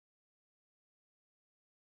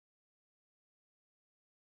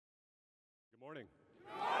Morning.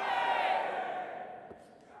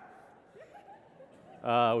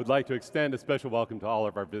 I would like to extend a special welcome to all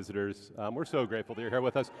of our visitors. We're so grateful that you're here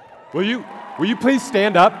with us. Will you please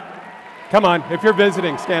stand up? Come on, if you're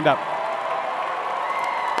visiting, stand up.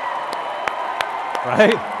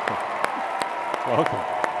 Right? Welcome.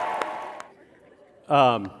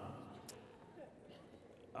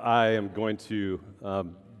 I am going to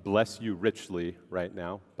bless you richly right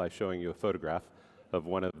now by showing you a photograph of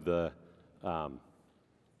one of the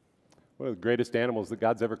greatest animals that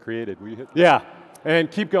God's ever created. Yeah, and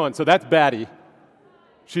keep going. So that's Batty.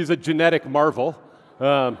 She's a genetic marvel.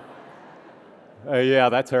 Yeah,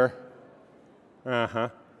 that's her.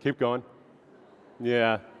 Keep going.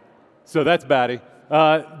 Yeah. So that's Batty.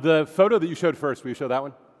 The photo that you showed first, will you show that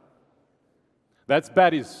one? That's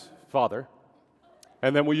Batty's father.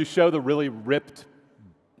 And then will you show the really ripped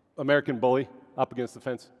American bully up against the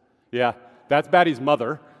fence? Yeah, that's Batty's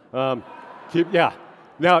mother. Yeah.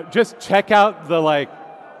 Now, just check out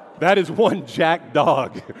that is one jack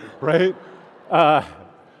dog, right?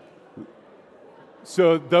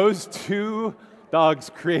 So those two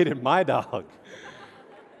dogs created my dog.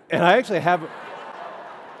 And I actually have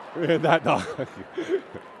that dog.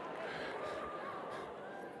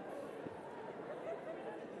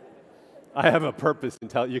 I have a purpose in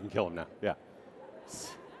telling you can kill him now, yeah.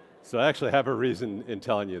 So I actually have a reason in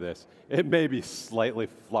telling you this. It may be slightly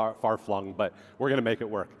far-flung, but we're going to make it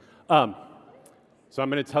work. So I'm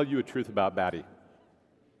going to tell you a truth about Batty.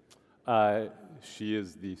 She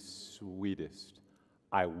is the sweetest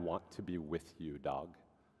I want to be with you dog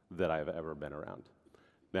that I've ever been around.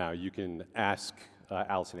 Now, you can ask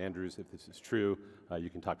Allison Andrews if this is true. You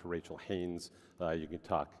can talk to Rachel Haynes. You can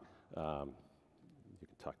talk to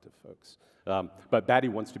folks. But Batty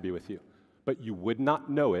wants to be with you. But you would not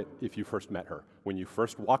know it if you first met her. When you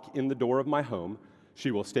first walk in the door of my home, she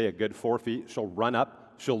will stay a good 4 feet. She'll run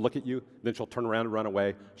up, she'll look at you, then she'll turn around and run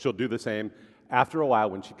away. She'll do the same. After a while,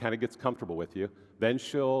 when she kind of gets comfortable with you, then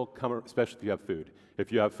she'll come, especially if you have food.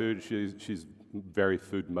 If you have food, she's very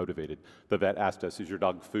food motivated. The vet asked us, is your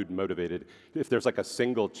dog food motivated? If there's like a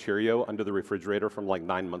single Cheerio under the refrigerator from like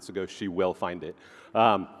 9 months ago, she will find it.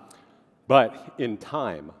 But in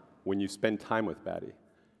time, when you spend time with Batty,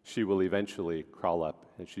 she will eventually crawl up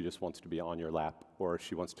and she just wants to be on your lap, or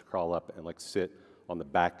she wants to crawl up and sit on the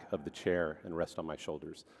back of the chair and rest on my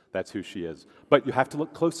shoulders. That's who she is. But you have to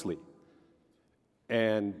look closely.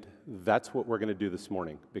 And that's what we're going to do this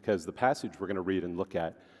morning, because the passage we're going to read and look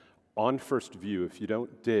at, on first view, if you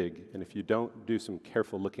don't dig and if you don't do some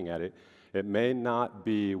careful looking at it, it may not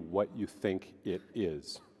be what you think it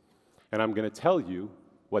is. And I'm going to tell you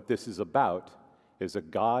what this is about is a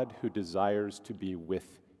God who desires to be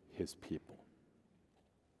with his people.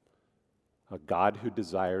 A God who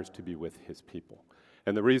desires to be with his people.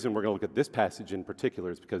 And the reason we're going to look at this passage in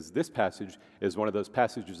particular is because this passage is one of those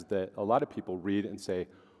passages that a lot of people read and say,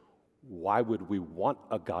 why would we want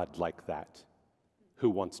a God like that who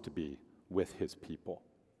wants to be with his people?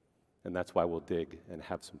 And that's why we'll dig and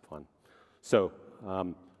have some fun. So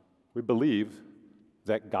we believe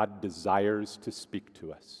that God desires to speak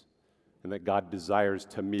to us, and that God desires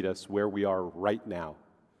to meet us where we are right now.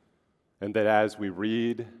 And that as we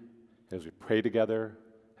read, as we pray together,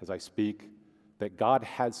 as I speak, that God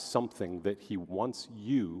has something that he wants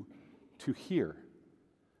you to hear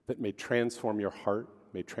that may transform your heart,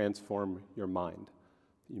 may transform your mind,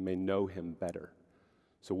 that you may know him better.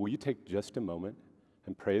 So will you take just a moment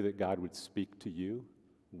and pray that God would speak to you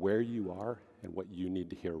where you are and what you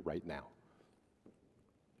need to hear right now?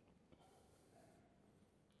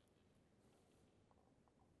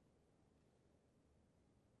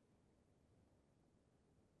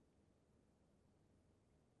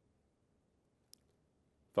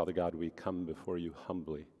 Father God, we come before you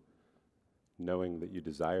humbly, knowing that you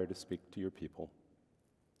desire to speak to your people.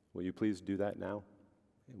 Will you please do that now?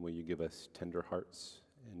 And will you give us tender hearts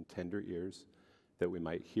and tender ears that we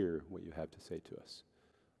might hear what you have to say to us?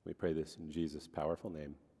 We pray this in Jesus' powerful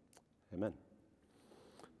name. Amen.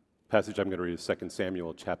 The passage I'm going to read is 2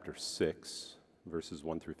 Samuel chapter 6, verses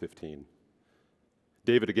 1 through 15.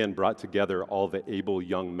 David again brought together all the able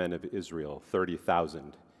young men of Israel,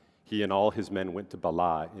 30,000. He and all his men went to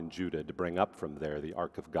Baalah in Judah to bring up from there the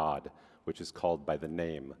ark of God, which is called by the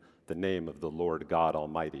name of the Lord God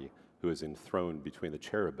Almighty, who is enthroned between the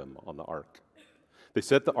cherubim on the ark. They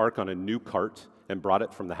set the ark on a new cart and brought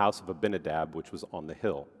it from the house of Abinadab, which was on the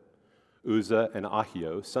hill. Uzzah and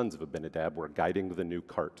Ahio, sons of Abinadab, were guiding the new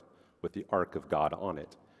cart with the ark of God on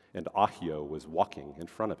it, and Ahio was walking in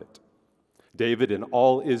front of it. David and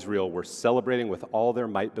all Israel were celebrating with all their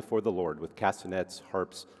might before the Lord with castanets,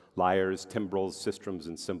 harps, lyres, timbrels, sistrums,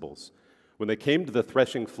 and cymbals. When they came to the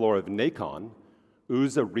threshing floor of Nacon,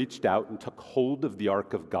 Uzzah reached out and took hold of the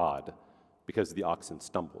ark of God because the oxen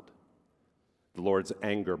stumbled. The Lord's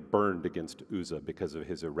anger burned against Uzzah because of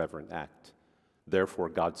his irreverent act. Therefore,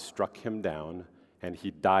 God struck him down, and he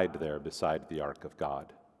died there beside the ark of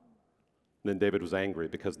God. Then David was angry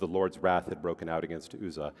because the Lord's wrath had broken out against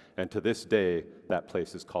Uzzah, and to this day that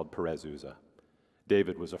place is called Perez Uzzah.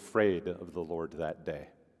 David was afraid of the Lord that day.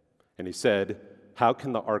 And he said, "How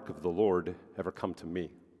can the ark of the Lord ever come to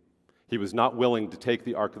me?" He was not willing to take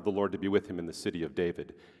the ark of the Lord to be with him in the city of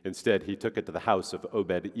David. Instead, he took it to the house of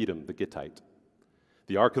Obed-Edom the Gittite.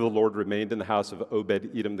 The ark of the Lord remained in the house of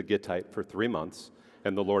Obed-Edom the Gittite for 3 months,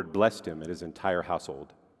 and the Lord blessed him and his entire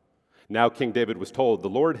household. Now King David was told, "The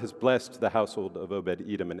Lord has blessed the household of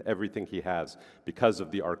Obed-Edom and everything he has because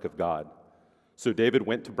of the ark of God." So David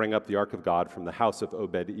went to bring up the ark of God from the house of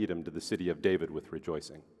Obed-Edom to the city of David with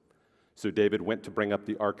rejoicing. So David went to bring up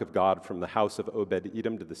the ark of God from the house of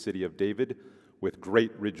Obed-Edom to the city of David with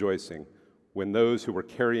great rejoicing. When those who were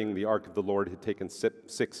carrying the ark of the Lord had taken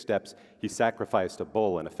 6 steps, he sacrificed a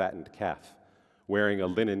bull and a fattened calf. Wearing a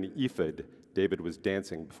linen ephod, David was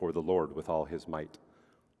dancing before the Lord with all his might,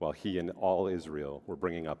 while he and all Israel were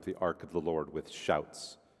bringing up the ark of the Lord with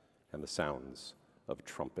shouts and the sounds of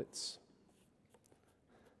trumpets.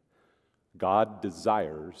 God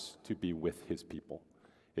desires to be with his people.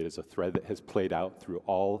 It is a thread that has played out through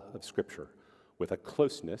all of Scripture with a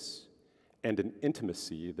closeness and an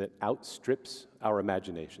intimacy that outstrips our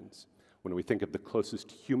imaginations. When we think of the closest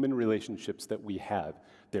human relationships that we have,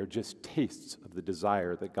 they're just tastes of the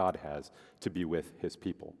desire that God has to be with his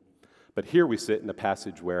people. But here we sit in a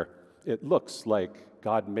passage where it looks like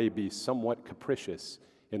God may be somewhat capricious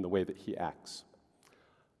in the way that he acts.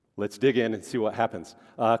 Let's dig in and see what happens.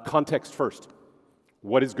 Context first.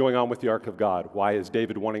 What is going on with the ark of God? Why is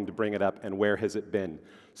David wanting to bring it up, and where has it been?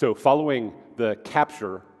 So following the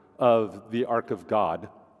capture of the ark of God,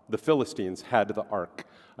 the Philistines had the ark,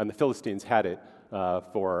 and the Philistines had it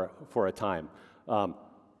for a time.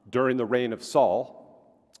 During the reign of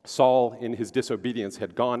Saul, Saul, in his disobedience,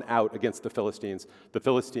 had gone out against the Philistines. The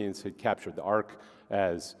Philistines had captured the ark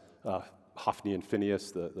as Hophni and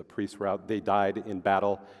Phinehas, the priests, were out. They died in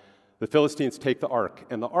battle. The Philistines take the ark,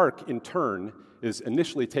 and the ark, in turn, is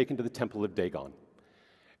initially taken to the temple of Dagon.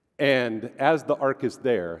 And as the ark is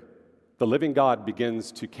there, the living God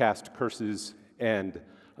begins to cast curses and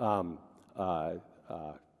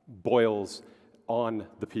boils on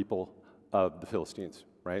the people of the Philistines,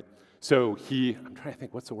 right? So I'm trying to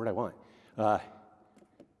think, what's the word I want? What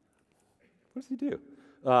does he do?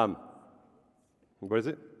 What is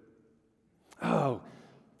it? Oh,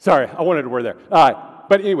 sorry, I wanted a word there.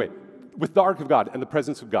 But anyway, with the ark of God and the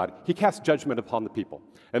presence of God, he casts judgment upon the people.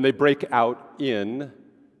 And they break out in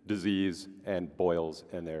disease and boils,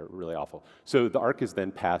 and they're really awful. So the ark is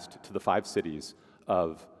then passed to the 5 cities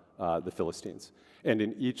of the Philistines. And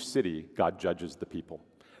in each city, God judges the people.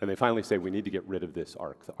 And they finally say, we need to get rid of this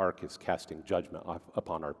ark. The ark is casting judgment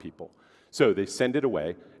upon our people. So they send it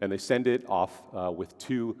away, and they send it off with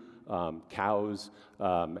 2 cows,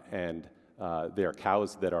 and they are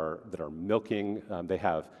cows that are milking. They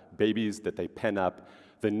have babies that they pen up.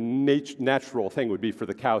 The natural thing would be for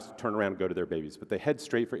the cows to turn around and go to their babies, but they head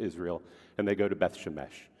straight for Israel, and they go to Beth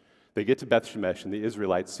Shemesh. They get to Beth Shemesh, and the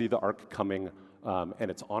Israelites see the ark coming,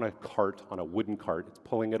 and it's on a cart, on a wooden cart. It's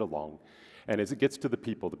pulling it along. And as it gets to the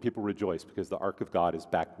people rejoice because the ark of God is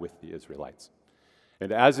back with the Israelites.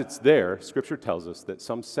 And as it's there, Scripture tells us that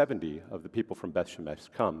some 70 of the people from Beth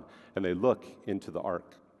Shemesh come, and they look into the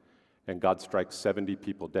ark. And God strikes 70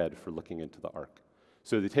 people dead for looking into the ark.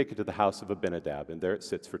 So they take it to the house of Abinadab, and there it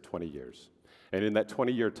sits for 20 years. And in that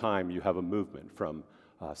 20-year time, you have a movement from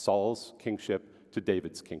Saul's kingship to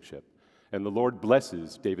David's kingship. And the Lord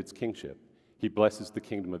blesses David's kingship. He blesses the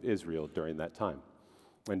kingdom of Israel during that time.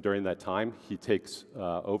 And during that time, he takes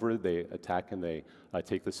over, they attack, and they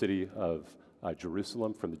take the city of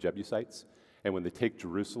Jerusalem from the Jebusites. And when they take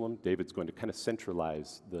Jerusalem, David's going to kind of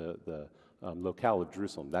centralize the locale of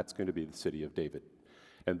Jerusalem. That's going to be the city of David.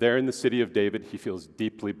 And there in the city of David, he feels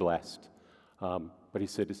deeply blessed. But he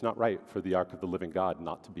said, it's not right for the ark of the living God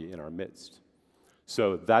not to be in our midst.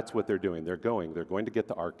 So that's what they're doing. They're going to get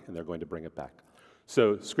the ark, and they're going to bring it back.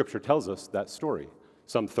 So Scripture tells us that story.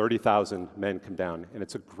 Some 30,000 men come down, and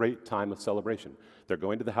it's a great time of celebration. They're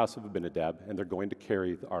going to the house of Abinadab, and they're going to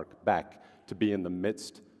carry the ark back to be in the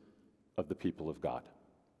midst of the people of God.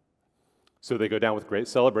 So they go down with great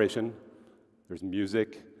celebration. There's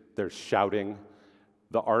music, there's shouting.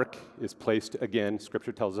 The ark is placed again,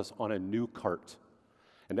 Scripture tells us, on a new cart.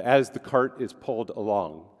 And as the cart is pulled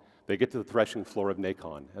along, They get to the threshing floor of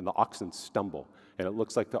Nacon, and the oxen stumble, and it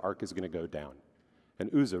looks like the ark is going to go down. And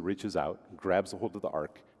Uzzah reaches out, grabs a hold of the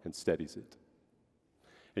ark, and steadies it.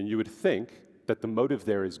 And you would think that the motive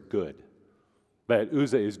there is good, that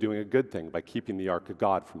Uzzah is doing a good thing by keeping the ark of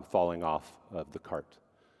God from falling off of the cart.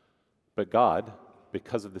 But God,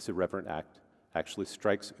 because of this irreverent act, actually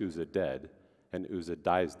strikes Uzzah dead, and Uzzah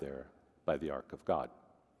dies there by the ark of God.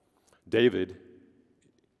 David,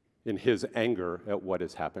 in his anger at what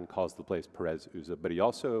has happened, calls the place Perez Uzzah, but he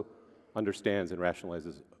also understands and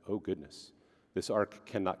rationalizes, oh goodness, this ark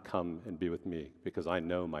cannot come and be with me because I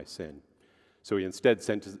know my sin. So he instead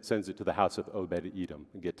sends it to the house of Obed-Edom,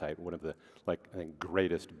 a Gittite, one of the, I think,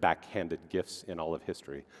 greatest backhanded gifts in all of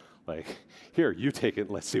history. Here, you take it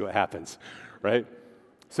and let's see what happens, right?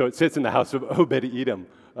 So it sits in the house of Obed-Edom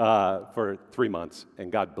for 3 months,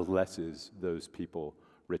 and God blesses those people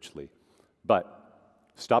richly. But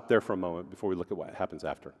stop there for a moment before we look at what happens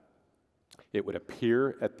after. It would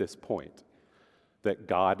appear at this point that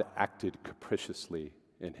God acted capriciously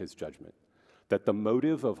in his judgment, that the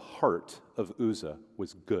motive of heart of Uzzah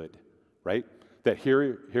was good, right? That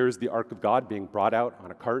here's the ark of God being brought out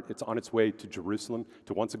on a cart. It's on its way to Jerusalem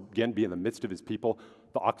to once again be in the midst of his people.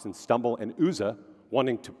 The oxen stumble, and Uzzah,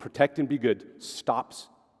 wanting to protect and be good, stops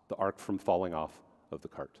the ark from falling off of the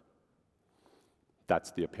cart.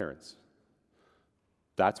 That's the appearance.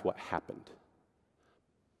 That's what happened.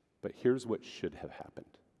 But here's what should have happened.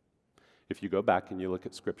 If you go back and you look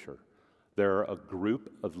at Scripture, there are a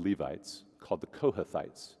group of Levites called the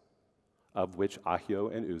Kohathites, of which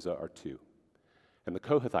Ahio and Uzzah are two. And the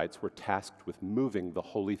Kohathites were tasked with moving the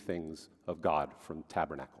holy things of God from the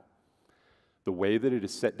tabernacle. The way that it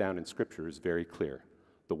is set down in Scripture is very clear.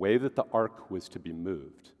 The way that the ark was to be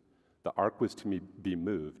moved, the ark was to be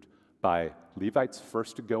moved by Levites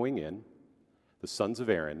first going in, the sons of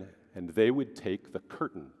Aaron, and they would take the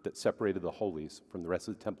curtain that separated the holies from the rest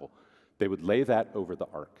of the temple. They would lay that over the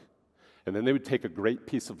ark. And then they would take a great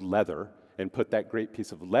piece of leather and put that great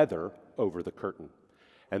piece of leather over the curtain.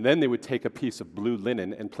 And then they would take a piece of blue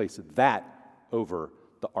linen and place that over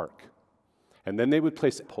the ark. And then they would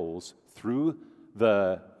place poles through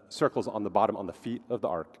the circles on the bottom on the feet of the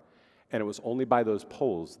ark. And it was only by those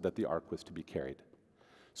poles that the ark was to be carried.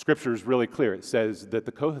 Scripture is really clear. It says that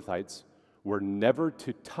the Kohathites were never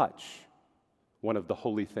to touch one of the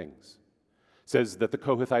holy things. It says that the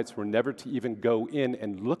Kohathites were never to even go in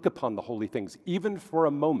and look upon the holy things, even for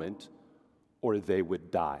a moment, or they would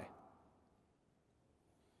die.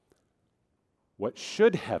 What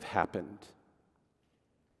should have happened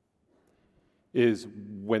is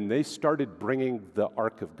when they started bringing the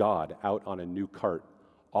ark of God out on a new cart,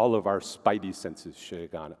 all of our spidey senses should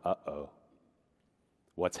have gone, uh-oh,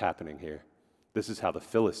 what's happening here? This is how the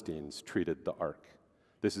Philistines treated the ark.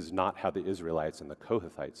 This is not how the Israelites and the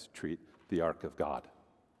Kohathites treat the ark of God.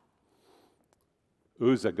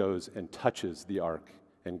 Uzzah goes and touches the ark,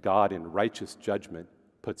 and God in righteous judgment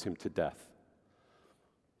puts him to death.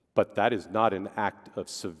 But that is not an act of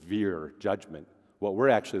severe judgment. What we're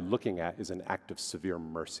actually looking at is an act of severe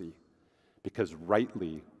mercy, because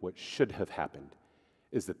rightly what should have happened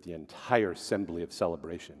is that the entire assembly of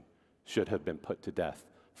celebration should have been put to death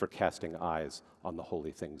for casting eyes on the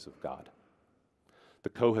holy things of God. The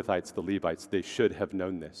Kohathites, the Levites, they should have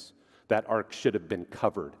known this. That ark should have been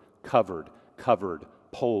covered,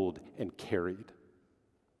 poled, and carried.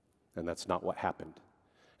 And that's not what happened.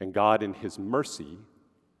 And God, in his mercy,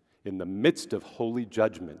 in the midst of holy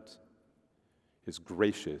judgment, is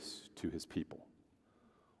gracious to his people.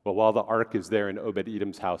 Well, while the ark is there in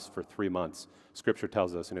Obed-Edom's house for 3 months, Scripture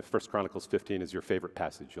tells us, and if 1 Chronicles 15 is your favorite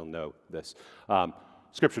passage, you'll know this.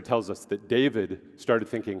 Scripture tells us that David started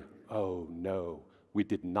thinking, oh no, we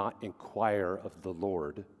did not inquire of the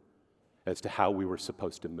Lord as to how we were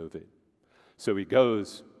supposed to move it. So he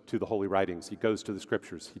goes to the holy writings, he goes to the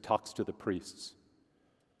Scriptures, he talks to the priests.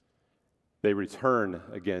 They return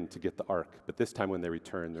again to get the ark, but this time when they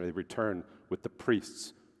return with the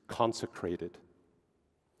priests consecrated.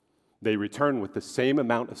 They return with the same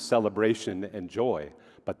amount of celebration and joy,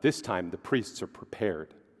 but this time the priests are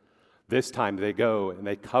prepared. This time they go and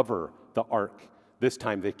they cover the ark. This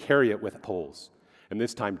time they carry it with poles. And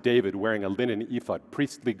this time David, wearing a linen ephod,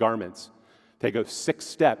 priestly garments, they go 6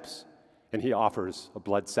 steps and he offers a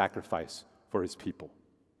blood sacrifice for his people.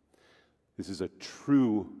 This is a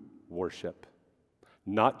true worship,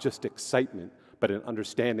 not just excitement, but an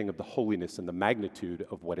understanding of the holiness and the magnitude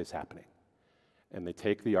of what is happening. And they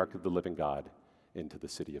take the ark of the living God into the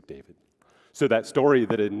city of David. So that story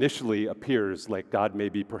that initially appears like God may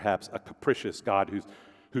be perhaps a capricious God who's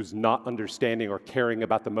who's not understanding or caring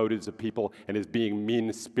about the motives of people and is being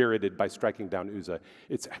mean-spirited by striking down Uzzah.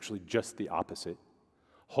 It's actually just the opposite.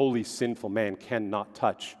 Holy, sinful man cannot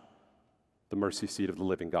touch the mercy seat of the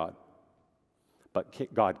living God.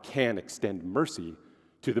 But God can extend mercy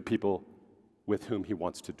to the people with whom he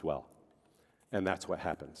wants to dwell. And that's what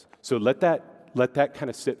happens. So let that kind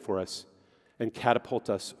of sit for us and catapult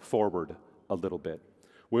us forward a little bit.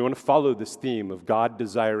 We want to follow this theme of God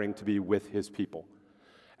desiring to be with his people.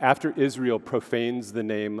 After Israel profanes the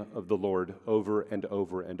name of the Lord over and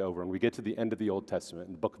over and over, and we get to the end of the Old Testament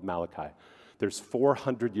in the book of Malachi, there's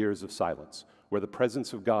 400 years of silence where the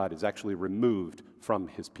presence of God is actually removed from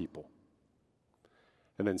his people.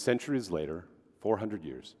 And then centuries later, 400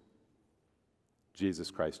 years, Jesus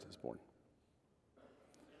Christ is born.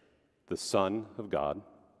 The Son of God,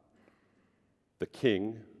 the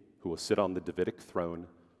King who will sit on the Davidic throne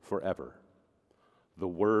forever, the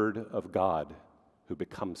Word of God who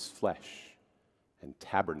becomes flesh and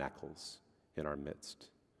tabernacles in our midst.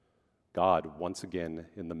 God once again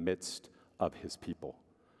in the midst of his people,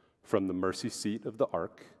 from the mercy seat of the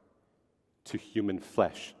ark to human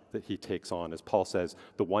flesh that he takes on, as Paul says,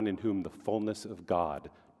 the one in whom the fullness of God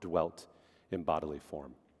dwelt in bodily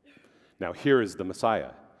form. Now here is the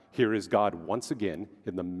Messiah. Here is God once again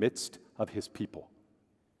in the midst of his people,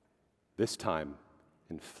 this time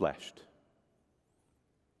enfleshed.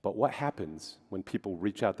 But what happens when people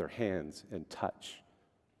reach out their hands and touch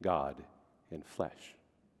God in flesh?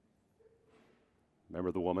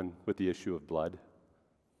 Remember the woman with the issue of blood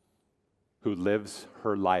who lives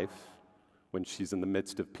her life when she's in the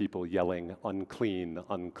midst of people yelling, unclean,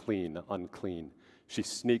 unclean, unclean. She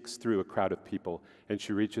sneaks through a crowd of people and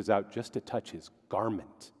she reaches out just to touch his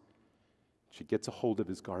garment. She gets a hold of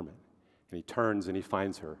his garment and he turns and he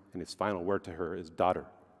finds her, and his final word to her is, "Daughter,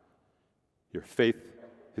 your faith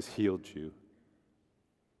has healed you.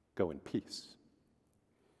 Go in peace."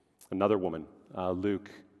 Another woman, Luke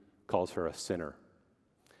calls her a sinner.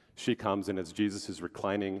 She comes, and as Jesus is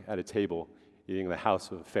reclining at a table eating in the house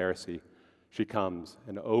of a Pharisee, she comes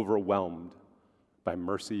and overwhelmed by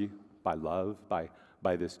mercy, by love,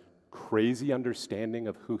 by this crazy understanding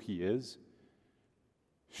of who he is,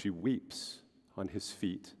 she weeps on his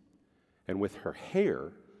feet, and with her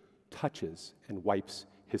hair touches and wipes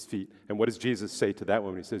his feet. And what does Jesus say to that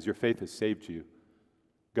woman? He says, "Your faith has saved you.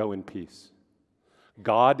 Go in peace."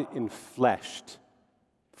 God enfleshed,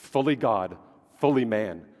 fully God, fully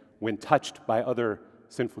man, when touched by other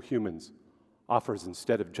sinful humans, offers,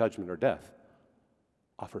 instead of judgment or death,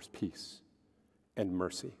 offers peace and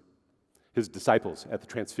mercy. His disciples at the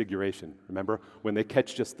Transfiguration, remember, when they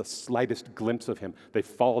catch just the slightest glimpse of him, they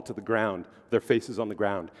fall to the ground, their faces on the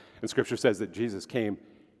ground. And Scripture says that Jesus came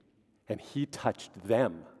and he touched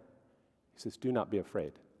them. He says, "Do not be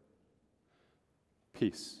afraid."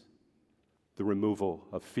 Peace, the removal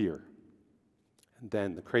of fear. And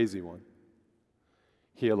then the crazy one,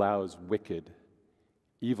 he allows wicked,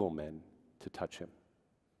 evil men to touch him,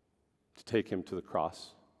 to take him to the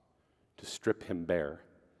cross, to strip him bare,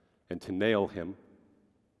 and to nail him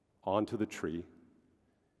onto the tree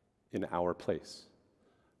in our place.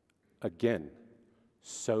 Again,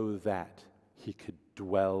 so that he could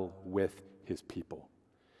dwell with his people,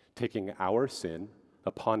 taking our sin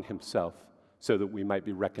upon himself so that we might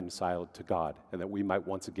be reconciled to God and that we might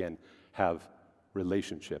once again have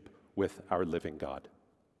relationship with our living God.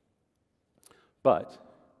 But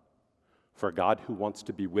for a God who wants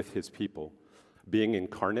to be with his people, being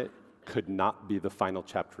incarnate could not be the final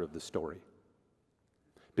chapter of the story.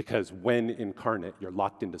 Because when incarnate, you're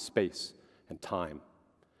locked into space and time,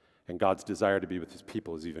 and God's desire to be with his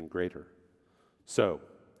people is even greater. So,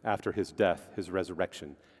 after his death, his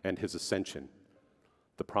resurrection, and his ascension,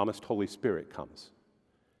 the promised Holy Spirit comes.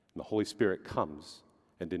 And the Holy Spirit comes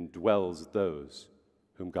and indwells those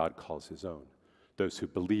whom God calls his own, those who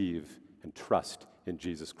believe and trust in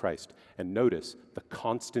Jesus Christ. And notice the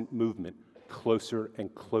constant movement closer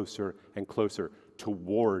and closer and closer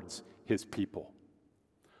towards his people.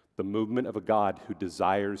 The movement of a God who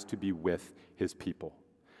desires to be with his people.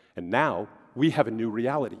 And now we have a new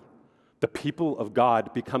reality. The people of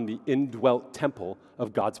God become the indwelt temple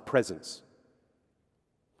of God's presence.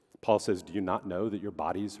 Paul says, "Do you not know that your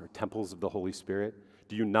bodies are temples of the Holy Spirit?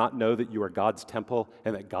 Do you not know that you are God's temple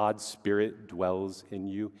and that God's Spirit dwells in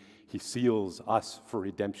you? He seals us for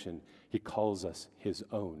redemption. He calls us his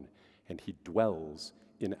own, and he dwells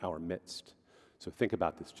in our midst." So think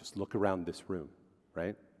about this. Just look around this room,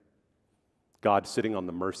 right? God sitting on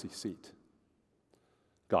the mercy seat.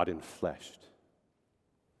 God enfleshed.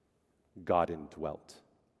 God indwelt.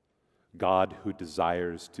 God who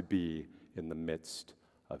desires to be in the midst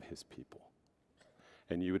of his people.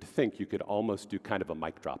 And you would think you could almost do kind of a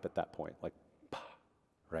mic drop at that point, like,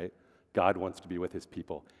 right? God wants to be with his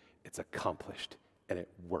people. It's accomplished, and it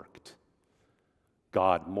worked.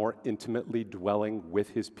 God more intimately dwelling with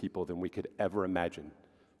his people than we could ever imagine,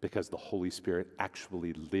 because the Holy Spirit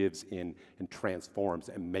actually lives in and transforms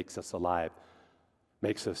and makes us alive,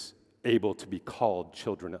 makes us able to be called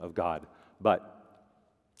children of God. But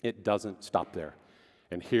it doesn't stop there.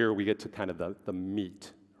 And here we get to kind of the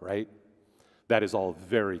meat, right? That is all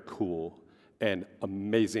very cool and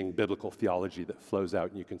amazing biblical theology that flows out,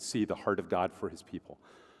 and you can see the heart of God for his people.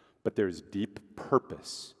 But there's deep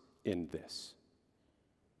purpose in this.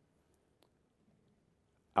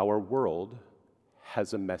 Our world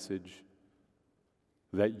has a message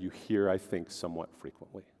that you hear, I think, somewhat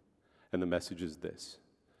frequently. And the message is this: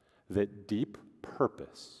 that deep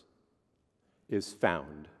purpose is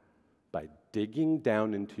found by digging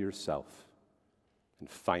down into yourself and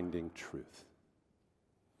finding truth.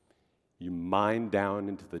 You mine down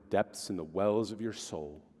into the depths and the wells of your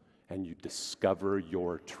soul, and you discover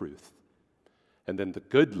your truth. And then the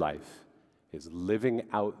good life is living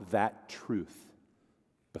out that truth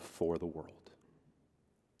before the world.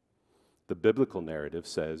 The biblical narrative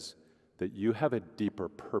says that you have a deeper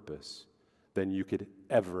purpose than you could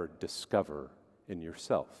ever discover in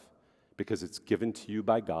yourself, because it's given to you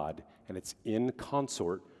by God, and it's in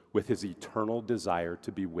consort with his eternal desire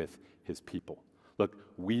to be with his people. Look,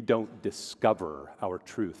 we don't discover our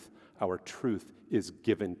truth. Our truth is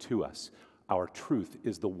given to us. Our truth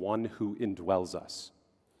is the one who indwells us.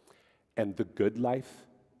 And the good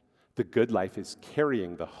life is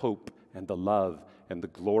carrying the hope and the love and the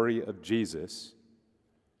glory of Jesus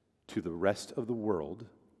to the rest of the world,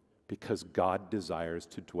 because God desires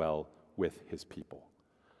to dwell with his people.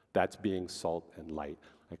 That's being salt and light.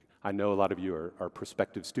 Like, I know a lot of you are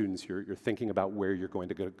prospective students. You're thinking about where you're going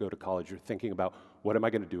to go to college. You're thinking about, what am I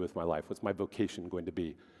going to do with my life? What's my vocation going to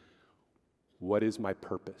be? What is my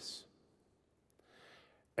purpose?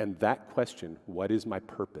 And that question, what is my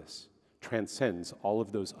purpose, transcends all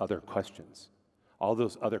of those other questions. All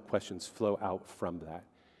those other questions flow out from that.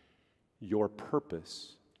 Your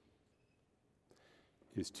purpose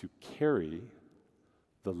is to carry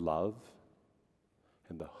the love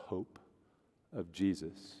and the hope of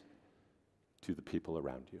Jesus to the people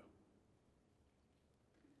around you.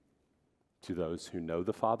 To those who know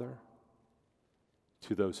the Father,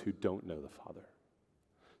 to those who don't know the Father.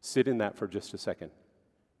 Sit in that for just a second.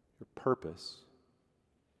 Your purpose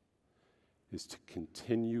is to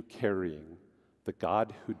continue carrying the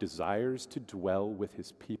God who desires to dwell with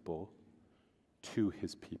his people to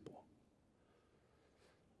his people.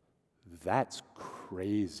 That's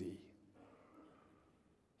crazy.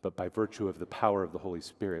 But by virtue of the power of the Holy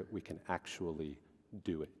Spirit, we can actually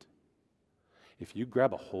do it. If you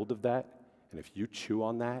grab a hold of that, and if you chew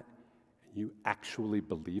on that, and you actually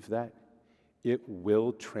believe that, it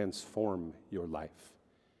will transform your life.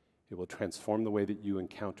 It will transform the way that you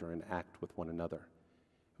encounter and act with one another.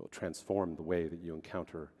 It will transform the way that you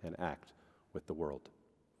encounter and act with the world.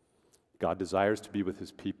 God desires to be with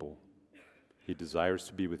his people. He desires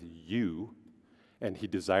to be with you, and he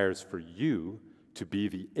desires for you to be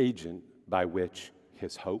the agent by which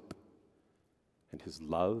his hope and his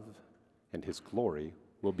love and his glory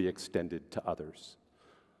will be extended to others.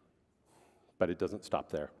 But it doesn't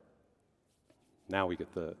stop there. Now we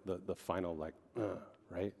get the final,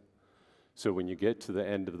 right? So when you get to the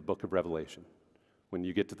end of the book of Revelation, when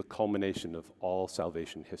you get to the culmination of all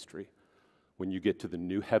salvation history, when you get to the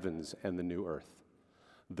new heavens and the new earth,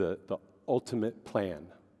 the ultimate plan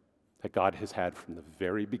that God has had from the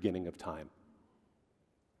very beginning of time,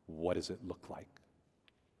 what does it look like?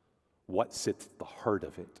 What sits at the heart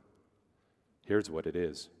of it? Here's what it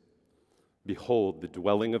is. Behold, the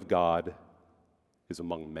dwelling of God is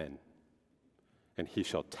among men, and he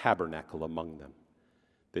shall tabernacle among them.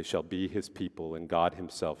 They shall be his people, and God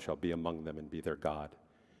himself shall be among them and be their God.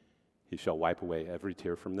 He shall wipe away every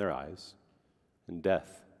tear from their eyes, and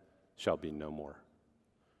death shall be no more.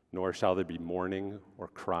 Nor shall there be mourning or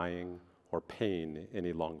crying or pain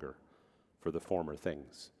any longer, for the former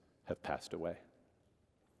things have passed away.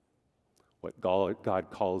 What God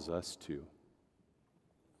calls us to,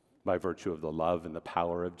 by virtue of the love and the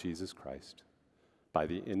power of Jesus Christ, by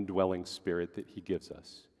the indwelling Spirit that he gives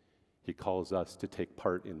us, he calls us to take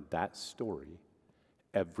part in that story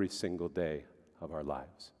every single day of our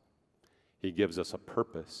lives. He gives us a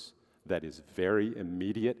purpose that is very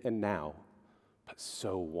immediate and now, but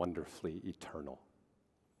so wonderfully eternal.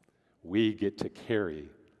 We get to carry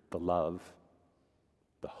the love,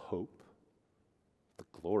 the hope, the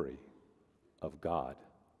glory of God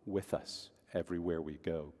with us everywhere we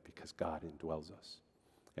go, because God indwells us.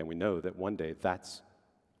 And we know that one day that's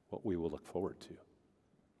what we will look forward to.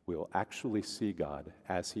 We will actually see God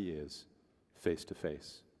as he is, face to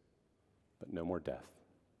face. But no more death,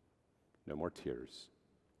 no more tears,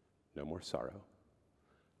 no more sorrow.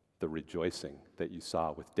 The rejoicing that you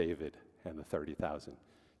saw with David and the 30,000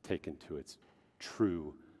 taken to its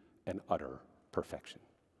true and utter perfection.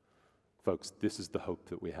 Folks, this is the hope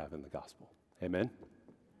that we have in the gospel. Amen?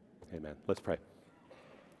 Amen. Let's pray.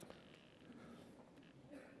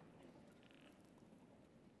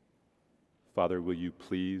 Father, will you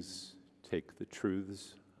please take the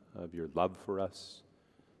truths of your love for us,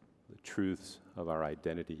 the truths of our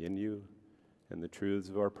identity in you, and the truths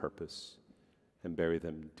of our purpose, and bury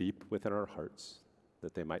them deep within our hearts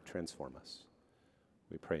that they might transform us.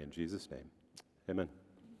 We pray in Jesus' name. Amen.